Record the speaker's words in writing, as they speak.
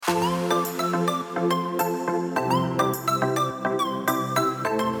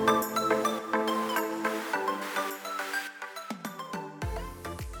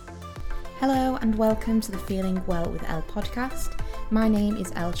welcome to the Feeling Well with Elle podcast. My name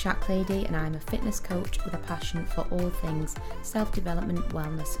is Elle Chacklady and I'm a fitness coach with a passion for all things self-development,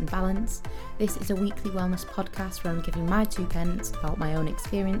 wellness and balance. This is a weekly wellness podcast where I'm giving my 2 pence about my own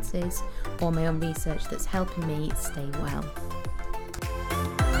experiences or my own research that's helping me stay well.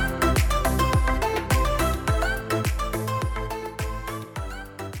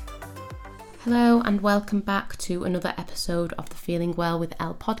 Hello and welcome back to another episode of the Feeling Well with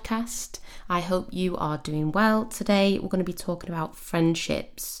Elle podcast. I hope you are doing well. Today we're going to be talking about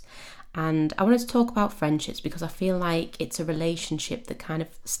friendships, and I wanted to talk about friendships because I feel like it's a relationship that kind of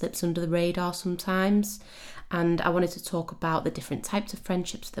slips under the radar sometimes, and I wanted to talk about the different types of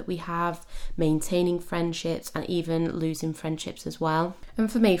friendships that we have, maintaining friendships and even losing friendships as well. And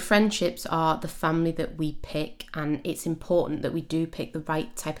for me, friendships are the family that we pick, and it's important that we do pick the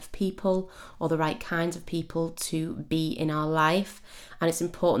right type of people or the right kinds of people to be in our life. And it's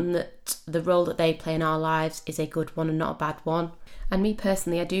important that the role that they play in our lives is a good one and not a bad one. And me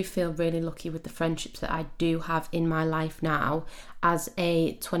personally, I do feel really lucky with the friendships that I do have in my life now. As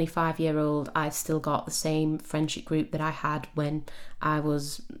a 25-year-old, I've still got the same friendship group that I had when I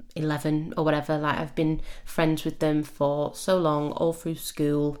was 11 or whatever. Like, I've been friends with them for so long, all through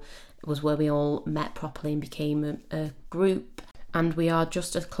school. It was where we all met properly and became a group. And we are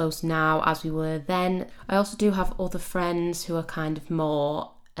just as close now as we were then. I also do have other friends who are kind of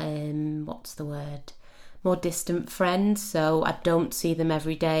more, more distant friends. So I don't see them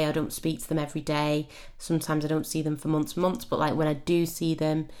every day. I don't speak to them every day. Sometimes I don't see them for months, but like when I do see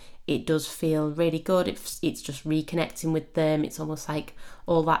them, it does feel really good. It's just reconnecting with them. It's almost like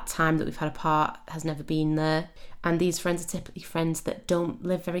all that time that we've had apart has never been there. And these friends are typically friends that don't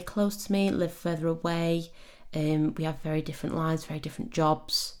live very close to me, live further away. We have very different lives, very different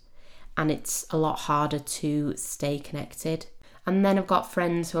jobs, and it's a lot harder to stay connected. And then I've got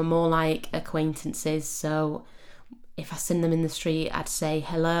friends who are more like acquaintances, so if I seen them in the street, I'd say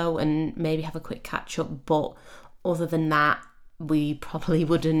hello and maybe have a quick catch up, but other than that, we probably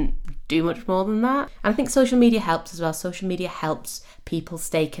wouldn't do much more than that. And I think social media helps as well. Social media helps people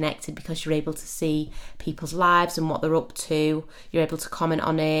stay connected because you're able to see people's lives and what they're up to. You're able to comment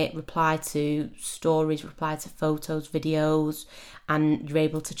on it, reply to stories, reply to photos, videos, and you're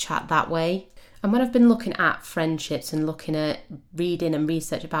able to chat that way. And when I've been looking at friendships and looking at reading and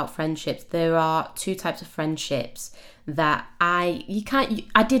research about friendships, there are 2 types of friendships that I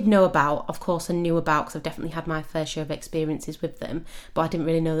did know about. Of course I knew about because I've definitely had my fair share of experiences with them, but I didn't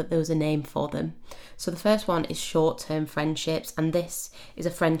really know that there was a name for them. So the first one is short-term friendships, and this is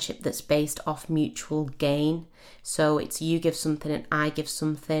a friendship that's based off mutual gain. So it's you give something and I give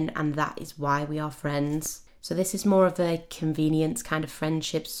something, and that is why we are friends. So this is more of a convenience kind of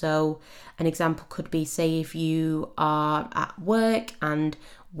friendship. So an example could be, say if you are at work and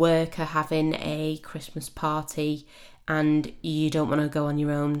work are having a Christmas party and you don't want to go on your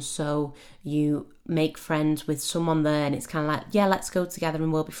own, so you make friends with someone there and it's kind of like, yeah, let's go together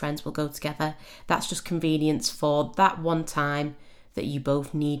and we'll be friends, we'll go together. That's just convenience for that one time that you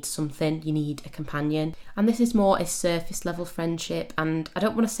both need something, you need a companion. And this is more a surface level friendship, and I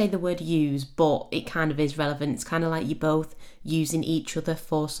don't want to say the word use, but it kind of is relevant. It's kind of like you're both using each other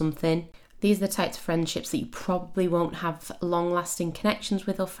for something. These are the types of friendships that you probably won't have long-lasting connections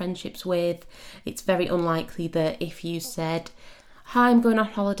with or friendships with. It's very unlikely that if you said, hi, I'm going on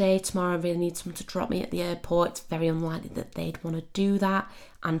holiday tomorrow, I really need someone to drop me at the airport, it's very unlikely that they'd want to do that,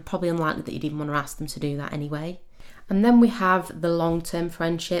 and probably unlikely that you'd even want to ask them to do that anyway. And then we have the long-term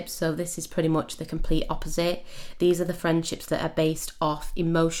friendships. So this is pretty much the complete opposite. These are the friendships that are based off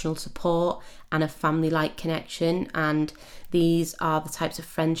emotional support and a family-like connection. And these are the types of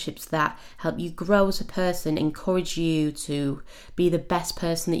friendships that help you grow as a person, encourage you to be the best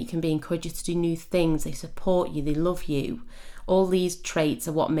person that you can be, encourage you to do new things. They support you, they love you. All these traits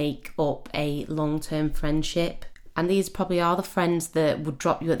are what make up a long-term friendship. And these probably are the friends that would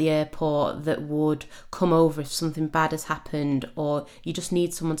drop you at the airport, that would come over if something bad has happened, or you just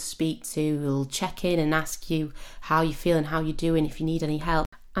need someone to speak to, who'll check in and ask you how you feel and how you're doing if you need any help.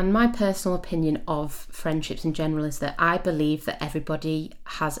 And my personal opinion of friendships in general is that I believe that everybody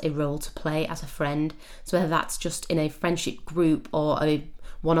has a role to play as a friend. So whether that's just in a friendship group or a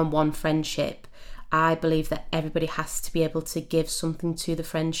one-on-one friendship, I believe that everybody has to be able to give something to the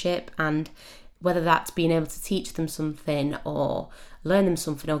friendship, and whether that's being able to teach them something or learn them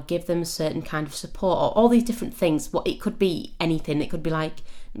something or give them a certain kind of support or all these different things. Well, it could be anything. It could be like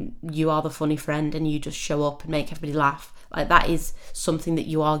you are the funny friend and you just show up and make everybody laugh. Like, that is something that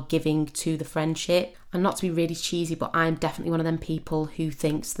you are giving to the friendship. And not to be really cheesy, but I'm definitely one of them people who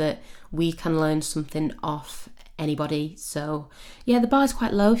thinks that we can learn something off anybody. So yeah, the bar is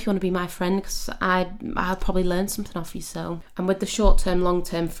quite low if you want to be my friend, because I'll probably learn something off you. So, and with the short-term,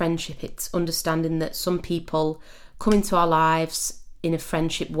 long-term friendship, it's understanding that some people come into our lives in a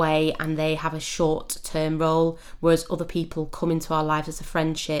friendship way and they have a short-term role, whereas other people come into our lives as a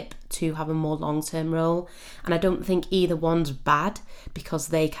friendship to have a more long-term role. And I don't think either one's bad, because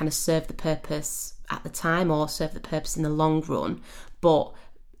they kind of serve the purpose at the time or serve the purpose in the long run. But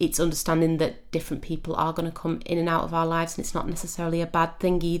it's understanding that different people are going to come in and out of our lives, and it's not necessarily a bad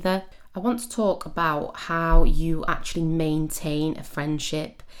thing either. I want to talk about how you actually maintain a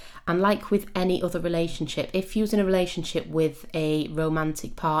friendship. And like with any other relationship, if you're in a relationship with a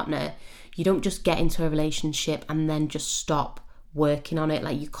romantic partner, you don't just get into a relationship and then just stop working on it.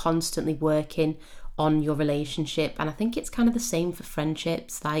 Like, you're constantly working on your relationship. And I think it's kind of the same for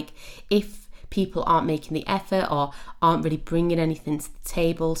friendships. Like, if people aren't making the effort or aren't really bringing anything to the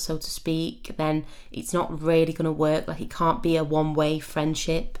table, so to speak, then it's not really going to work. Like, it can't be a one-way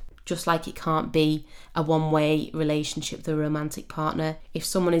friendship. Just like it can't be a one-way relationship with a romantic partner. If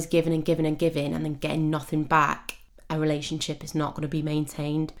someone is giving and giving and giving and then getting nothing back, a relationship is not going to be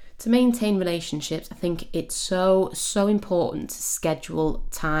maintained. To maintain relationships, I think it's so important to schedule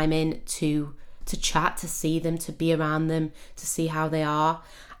time in to chat, to see them, to be around them, to see how they are.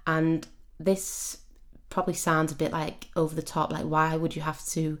 And this probably sounds a bit like over the top, like, why would you have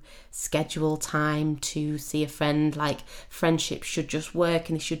to schedule time to see a friend? Like, friendships should just work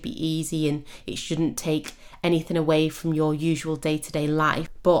and it should be easy and it shouldn't take anything away from your usual day-to-day life.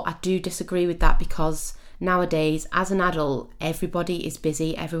 But I do disagree with that, because nowadays, as an adult, everybody is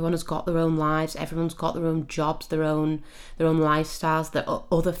busy. Everyone has got their own lives, everyone's got their own jobs, their own lifestyles, their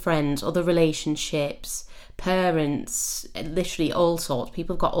other friends, other relationships, parents, literally all sorts.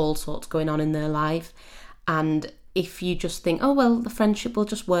 People have got all sorts going on in their life. And if you just think, oh, well, the friendship will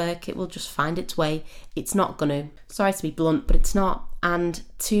just work, it will just find its way, it's not gonna. Sorry to be blunt, but it's not. And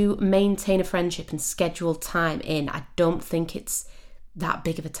to maintain a friendship and schedule time in, I don't think it's that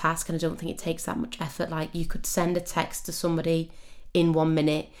big of a task, and I don't think it takes that much effort. Like, you could send a text to somebody in 1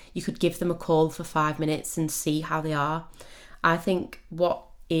 minute, you could give them a call for 5 minutes and see how they are. I think what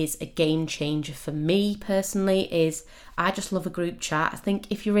is a game changer for me personally is I just love a group chat. I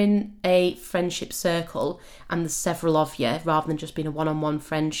think if you're in a friendship circle and there's several of you, rather than just being a one-on-one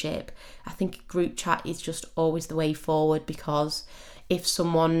friendship, I think a group chat is just always the way forward, because if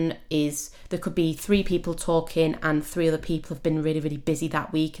someone is, there could be 3 people talking and 3 other people have been really, really busy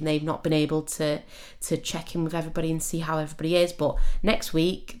that week and they've not been able to check in with everybody and see how everybody is. But next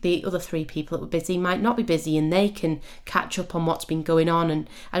week, the other 3 people that were busy might not be busy and they can catch up on what's been going on. And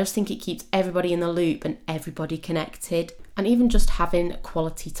I just think it keeps everybody in the loop and everybody connected. And even just having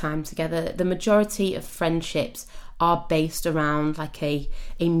quality time together. The majority of friendships are based around like a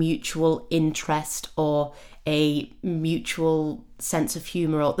mutual interest or a mutual sense of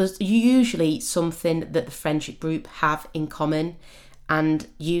humour, or there's usually something that the friendship group have in common, and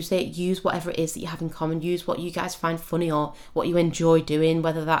use whatever it is that you have in common. Use what you guys find funny or what you enjoy doing,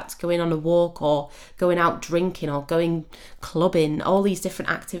 whether that's going on a walk or going out drinking or going clubbing, all these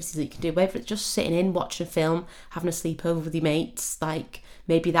different activities that you can do, whether it's just sitting in, watching a film, having a sleepover with your mates. Like,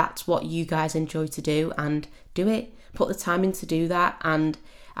 maybe that's what you guys enjoy to do, and do it. Put the time in to do that, and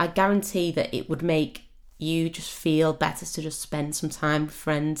I guarantee that it would make you just feel better to just spend some time with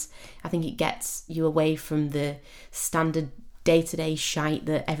friends. I think it gets you away from the standard day-to-day shite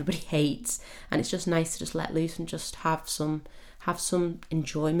that everybody hates, and it's just nice to just let loose and just have some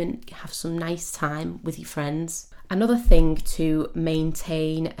enjoyment, have some nice time with your friends. Another thing to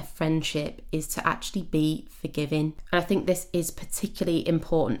maintain a friendship is to actually be forgiving. And I think this is particularly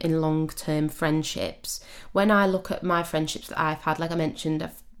important in long-term friendships. When I look at my friendships that I've had, like I mentioned,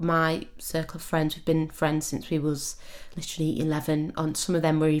 my circle of friends, we've been friends since we was literally 11, and some of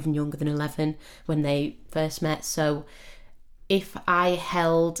them were even younger than 11 when they first met. So if I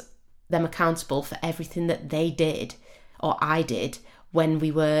held them accountable for everything that they did or I did when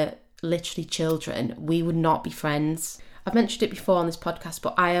we were literally children, we would not be friends. I've mentioned it before on this podcast,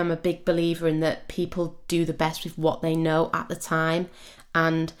 but I am a big believer in that people do the best with what they know at the time.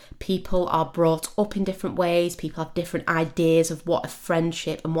 And people are brought up in different ways. People have different ideas of what a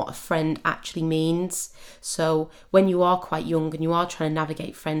friendship and what a friend actually means. So when you are quite young and you are trying to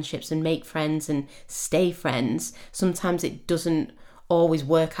navigate friendships and make friends and stay friends, sometimes it doesn't always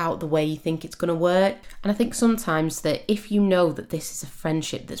work out the way you think it's going to work. And I think sometimes that if you know that this is a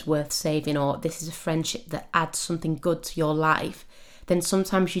friendship that's worth saving, or this is a friendship that adds something good to your life, then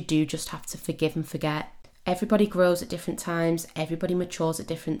sometimes you do just have to forgive and forget. Everybody grows at different times, everybody matures at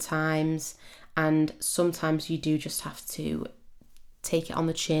different times, and sometimes you do just have to take it on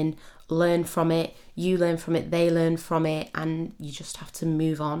the chin, learn from it, you learn from it, they learn from it, and you just have to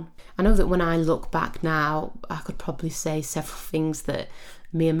move on. I know that when I look back now, I could probably say several things that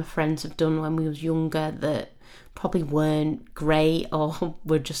me and my friends have done when we was younger that probably weren't great or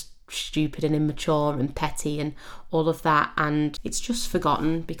were just stupid and immature and petty and all of that, and it's just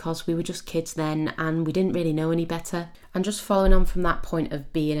forgotten because we were just kids then and we didn't really know any better. And just following on from that point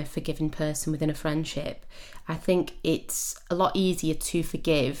of being a forgiving person within a friendship, I think it's a lot easier to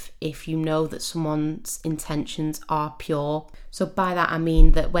forgive if you know that someone's intentions are pure. So by that I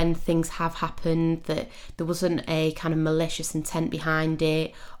mean that when things have happened, that there wasn't a kind of malicious intent behind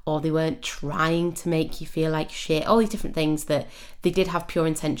it, or they weren't trying to make you feel like shit, all these different things, that they did have pure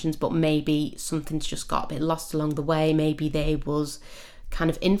intentions, but maybe something's just got a bit lost along the way. Maybe they was kind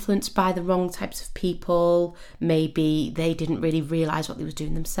of influenced by the wrong types of people. Maybe they didn't really realise what they was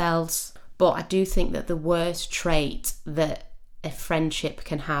doing themselves. But I do think that the worst trait that a friendship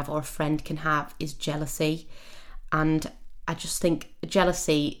can have or a friend can have is jealousy. And I just think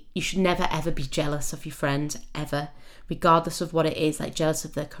jealousy, you should never ever be jealous of your friends, ever, regardless of what it is, like jealous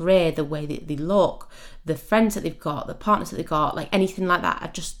of their career, the way that they look, the friends that they've got, the partners that they've got, like anything like that. I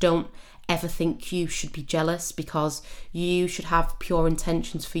just don't ever think you should be jealous, because you should have pure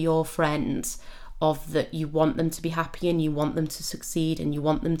intentions for your friends of that you want them to be happy and you want them to succeed and you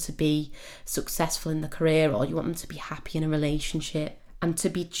want them to be successful in the career, or you want them to be happy in a relationship. And to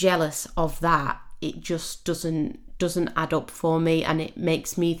be jealous of that, it just doesn't add up for me, and it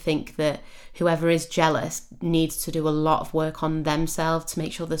makes me think that whoever is jealous needs to do a lot of work on themselves to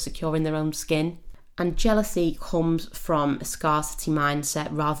make sure they're secure in their own skin. And jealousy comes from a scarcity mindset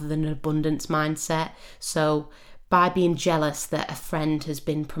rather than an abundance mindset. So by being jealous that a friend has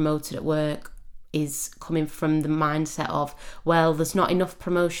been promoted at work is coming from the mindset of, well, there's not enough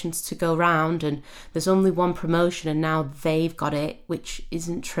promotions to go round and there's only one promotion and now they've got it, which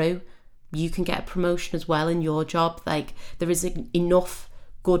isn't true. You can get a promotion as well in your job. Like, there is enough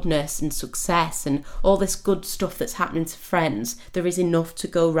goodness and success and all this good stuff that's happening to friends. There is enough to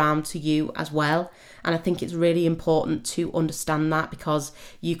go round to you as well. And I think it's really important to understand that, because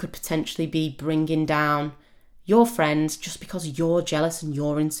you could potentially be bringing down your friends just because you're jealous and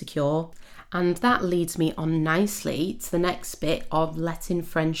you're insecure. And that leads me on nicely to the next bit of letting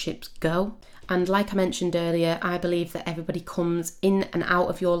friendships go. And like I mentioned earlier, I believe that everybody comes in and out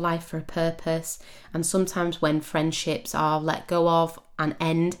of your life for a purpose. And sometimes when friendships are let go of and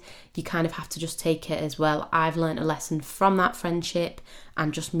end, you kind of have to just take it as, well, I've learned a lesson from that friendship,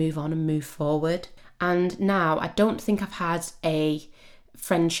 and just move on and move forward. And now I don't think I've had a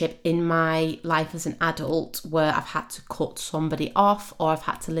friendship in my life as an adult where I've had to cut somebody off, or I've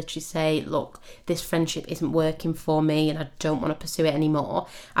had to literally say, look, this friendship isn't working for me and I don't want to pursue it anymore.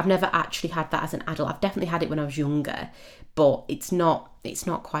 I've never actually had that as an adult. I've definitely had it when I was younger, but it's not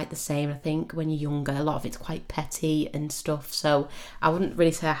quite the same. I think when you're younger, a lot of it's quite petty and stuff, so I wouldn't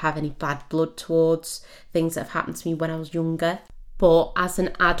really say I have any bad blood towards things that have happened to me when I was younger. But as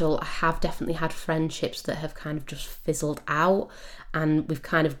an adult, I have definitely had friendships that have kind of just fizzled out, and we've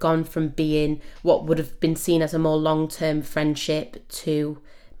kind of gone from being what would have been seen as a more long-term friendship to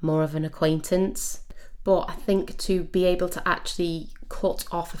more of an acquaintance. But I think to be able to actually cut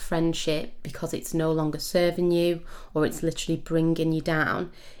off a friendship because it's no longer serving you, or it's literally bringing you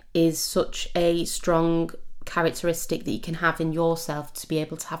down, is such a strong characteristic that you can have in yourself, to be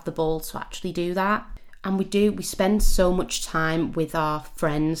able to have the balls to actually do that. And we spend so much time with our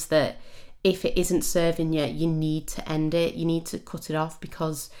friends that if it isn't serving you, you need to end it. You need to cut it off,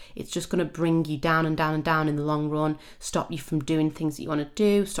 because it's just going to bring you down and down and down in the long run, stop you from doing things that you want to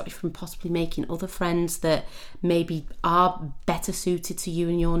do, stop you from possibly making other friends that maybe are better suited to you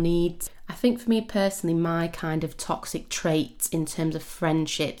and your needs. I think for me personally, my kind of toxic trait in terms of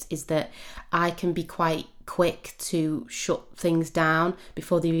friendships is that I can be quite quick to shut things down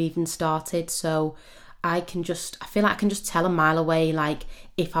before they've even started. So I feel like I can just tell a mile away, like,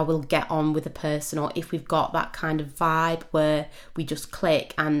 if I will get on with a person, or if we've got that kind of vibe where we just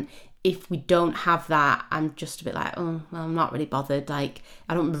click. And if we don't have that, I'm just a bit like, oh, well, I'm not really bothered. Like,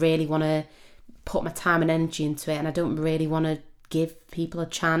 I don't really want to put my time and energy into it, and I don't really want to give people a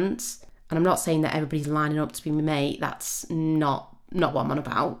chance. And I'm not saying that everybody's lining up to be my mate. That's not what I'm on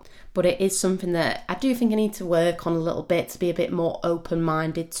about. But it is something that I do think I need to work on a little bit, to be a bit more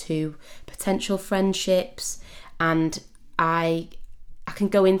open-minded to potential friendships. And I can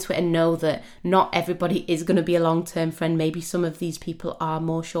go into it and know that not everybody is going to be a long-term friend. Maybe some of these people are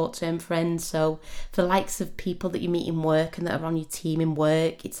more short-term friends. So for the likes of people that you meet in work and that are on your team in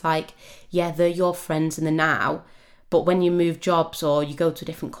work, it's like, yeah, they're your friends in the now, but when you move jobs or you go to a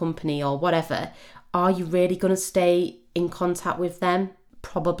different company or whatever, are you really going to stay in contact with them?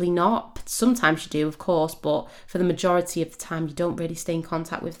 Probably not. Sometimes you do, of course, but for the majority of the time you don't really stay in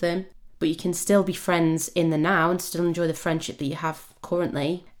contact with them. But you can still be friends in the now and still enjoy the friendship that you have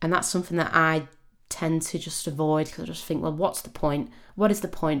currently. And that's something that I tend to just avoid, because I just think, well, what's the point? What is the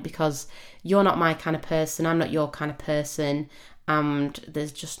point? Because you're not my kind of person, I'm not your kind of person, and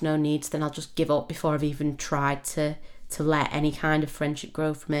there's just no need. Then I'll just give up before I've even tried to let any kind of friendship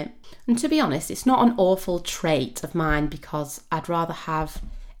grow from it. And to be honest, it's not an awful trait of mine, because I'd rather have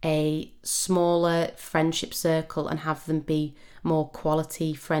a smaller friendship circle and have them be more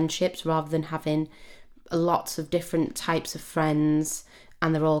quality friendships, rather than having lots of different types of friends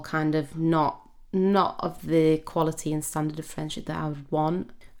and they're all kind of not of the quality and standard of friendship that I would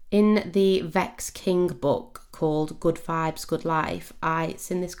want. In the Vex King book called Good Vibes, Good Life, I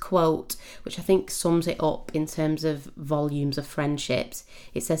seen this quote which I think sums it up in terms of volumes of friendships.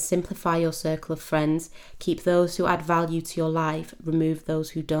 It says, simplify your circle of friends, keep those who add value to your life, remove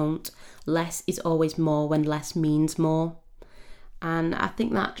those who don't. Less is always more when less means more. And I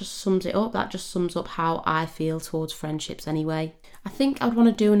think that just sums it up. That just sums up how I feel towards friendships anyway. I think I'd want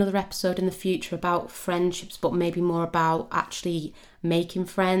to do another episode in the future about friendships, but maybe more about actually making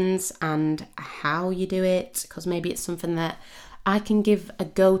friends and how you do it, because maybe it's something that I can give a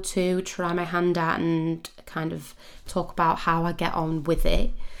go to, try my hand at, and kind of talk about how I get on with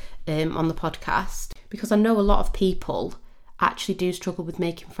it on the podcast. Because I know a lot of people actually do struggle with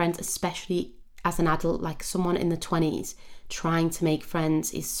making friends, especially as an adult. Like someone in the 20s, trying to make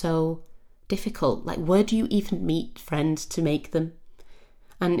friends is so difficult. Like, where do you even meet friends to make them?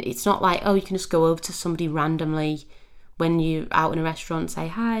 And it's not like, oh, you can just go over to somebody randomly when you're out in a restaurant and say,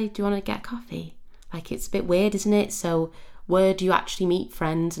 hi, do you want to get coffee? Like, it's a bit weird, isn't it? So where do you actually meet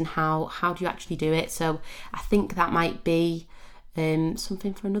friends, and how do you actually do it? So I think that might be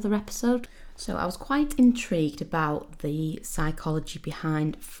something for another episode. So I was quite intrigued about the psychology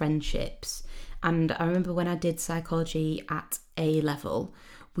behind friendships. And I remember when I did psychology at A level,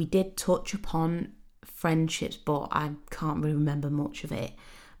 we did touch upon friendships, but I can't really remember much of it.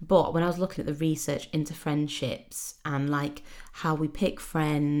 But when I was looking at the research into friendships and like how we pick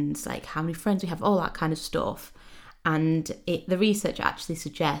friends, like how many friends we have, all that kind of stuff, and the research actually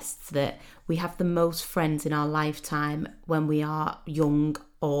suggests that we have the most friends in our lifetime when we are young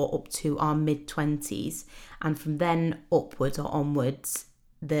or up to our mid-20s, and from then upwards or onwards,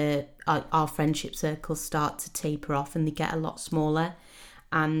 our friendship circles start to taper off and they get a lot smaller.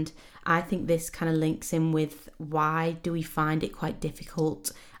 And I think this kind of links in with why do we find it quite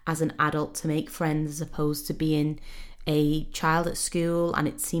difficult as an adult to make friends as opposed to being a child at school, and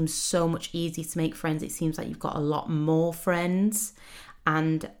it seems so much easier to make friends. It seems like you've got a lot more friends.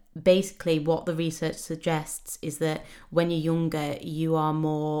 And basically what the research suggests is that when you're younger, you are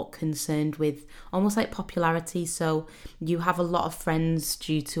more concerned with almost like popularity. So you have a lot of friends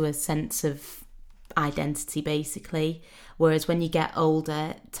due to a sense of identity, basically. Whereas when you get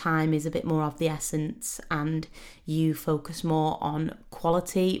older, time is a bit more of the essence and you focus more on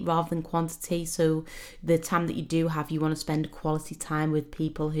quality rather than quantity. So the time that you do have, you want to spend quality time with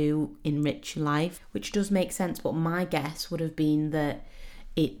people who enrich your life, which does make sense. But my guess would have been that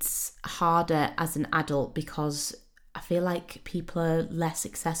it's harder as an adult because I feel like people are less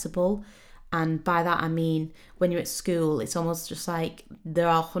accessible. And by that I mean, when you're at school, it's almost just like there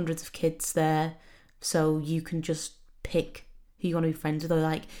are hundreds of kids there, so you can just pick who you want to be friends with, or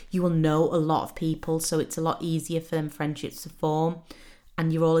like you will know a lot of people, so it's a lot easier for them friendships to form,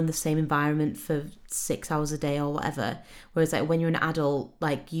 and you're all in the same environment for 6 hours a day or whatever. Whereas like when you're an adult,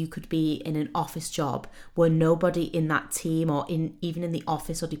 like you could be in an office job where nobody in that team or even in the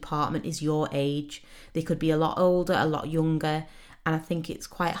office or department is your age. They could be a lot older, a lot younger, and I think it's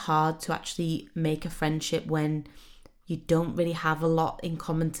quite hard to actually make a friendship when you don't really have a lot in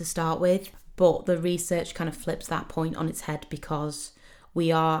common to start with. But the research kind of flips that point on its head, because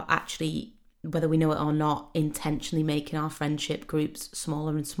we are actually, whether we know it or not, intentionally making our friendship groups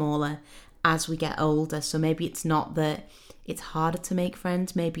smaller and smaller as we get older. So maybe it's not that it's harder to make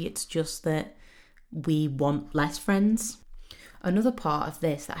friends, maybe it's just that we want less friends. Another part of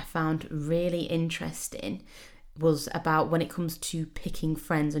this that I found really interesting was about when it comes to picking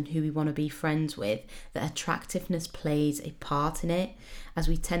friends and who we want to be friends with, that attractiveness plays a part in it, as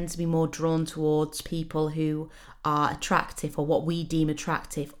we tend to be more drawn towards people who are attractive, or what we deem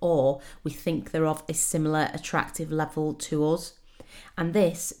attractive, or we think they're of a similar attractive level to us. And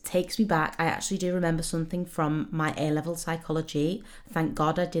this takes me back. I actually do remember something from my A-level psychology. Thank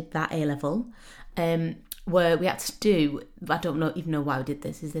God I did that A-level. Where we had to do, I don't even know why we did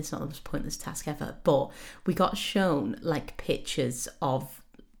this. Is this not the most pointless task ever? But we got shown like pictures of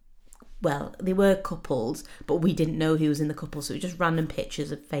well, they were couples, but we didn't know who was in the couple, so it was just random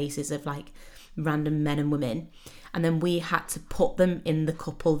pictures of faces of like random men and women, and then we had to put them in the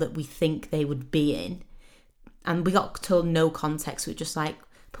couple that we think they would be in, and we got told no context, so it was just like,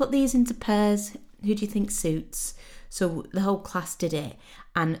 put these into pairs, who do you think suits? So the whole class did it,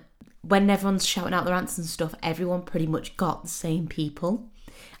 and when everyone's shouting out their answers and stuff, everyone pretty much got the same people.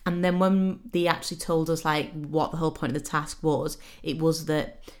 And then when they actually told us like what the whole point of the task was, it was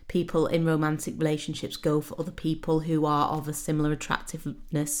that people in romantic relationships go for other people who are of a similar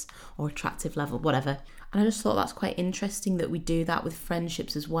attractiveness or attractive level, whatever. And I just thought that's quite interesting that we do that with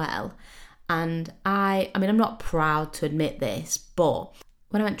friendships as well. And I mean, I'm not proud to admit this, but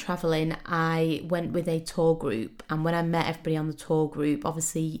when I went travelling, I went with a tour group, and when I met everybody on the tour group,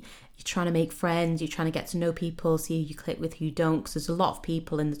 obviously you're trying to make friends, you're trying to get to know people, see who you click with, who you don't, because there's a lot of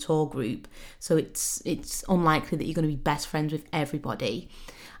people in the tour group, so it's unlikely that you're going to be best friends with everybody.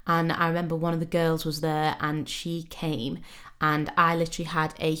 And I remember one of the girls was there, and she came, and I literally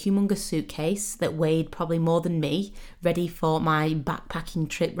had a humongous suitcase that weighed probably more than me, ready for my backpacking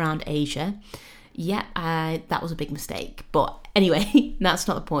trip around Asia. Yeah, that was a big mistake, but anyway, that's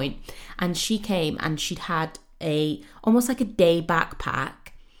not the point. And she came, and she'd had almost like a day backpack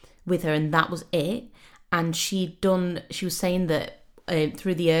with her, and that was it. And she was saying that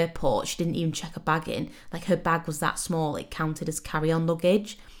through the airport, she didn't even check her bag in. Like, her bag was that small, it counted as carry-on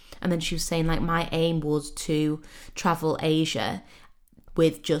luggage. And then she was saying, like, my aim was to travel Asia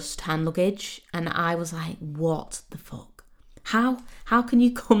with just hand luggage. And I was like, what the fuck? How can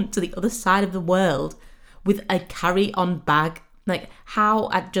you come to the other side of the world with a carry-on bag? Like, how?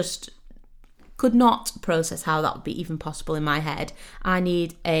 I just could not process how that would be even possible in my head. I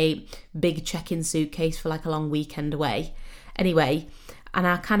need a big check-in suitcase for like a long weekend away. Anyway, and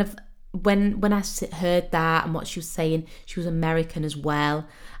I kind of, when I heard that and what she was saying, she was American as well,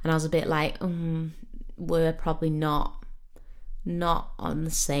 and I was a bit like, we're probably not on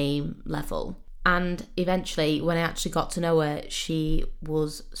the same level. And eventually, when I actually got to know her, she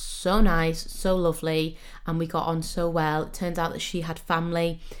was so nice, so lovely, and we got on so well. It turns out that she had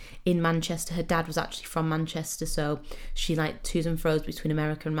family in Manchester. Her dad was actually from Manchester, so she like to's and fro's between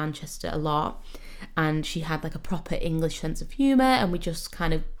America and Manchester a lot. And she had like a proper English sense of humour, and we just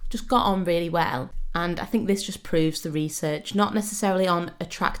kind of just got on really well. And I think this just proves the research, not necessarily on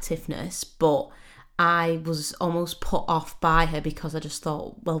attractiveness, but I was almost put off by her because I just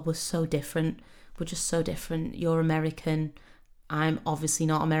thought, well, we're so different. We're just so different. You're American. I'm obviously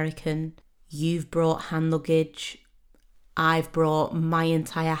not American. You've brought hand luggage. I've brought my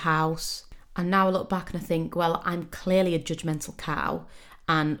entire house. And now I look back and I think, well, I'm clearly a judgmental cow,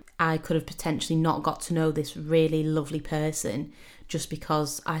 and I could have potentially not got to know this really lovely person just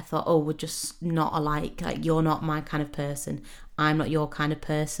because I thought, oh, we're just not alike. Like, you're not my kind of person. I'm not your kind of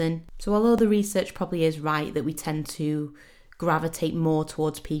person. So although the research probably is right that we tend to gravitate more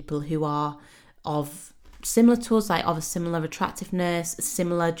towards people who are of similar to us, like of a similar attractiveness,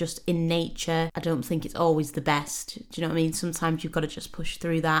 similar just in nature, I don't think it's always the best. Do you know what I mean? Sometimes you've got to just push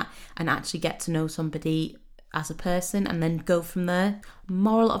through that and actually get to know somebody as a person and then go from there.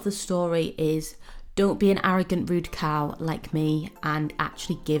 Moral of the story is, don't be an arrogant, rude cow like me and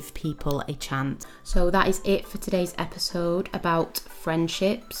actually give people a chance. So that is it for today's episode about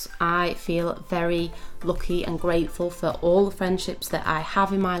friendships. I feel very lucky and grateful for all the friendships that I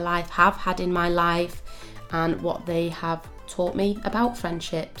have in my life, have had in my life, and what they have taught me about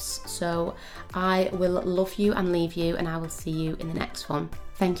friendships. So I will love you and leave you, and I will see you in the next one.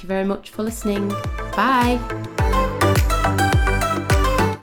 Thank you very much for listening. Bye.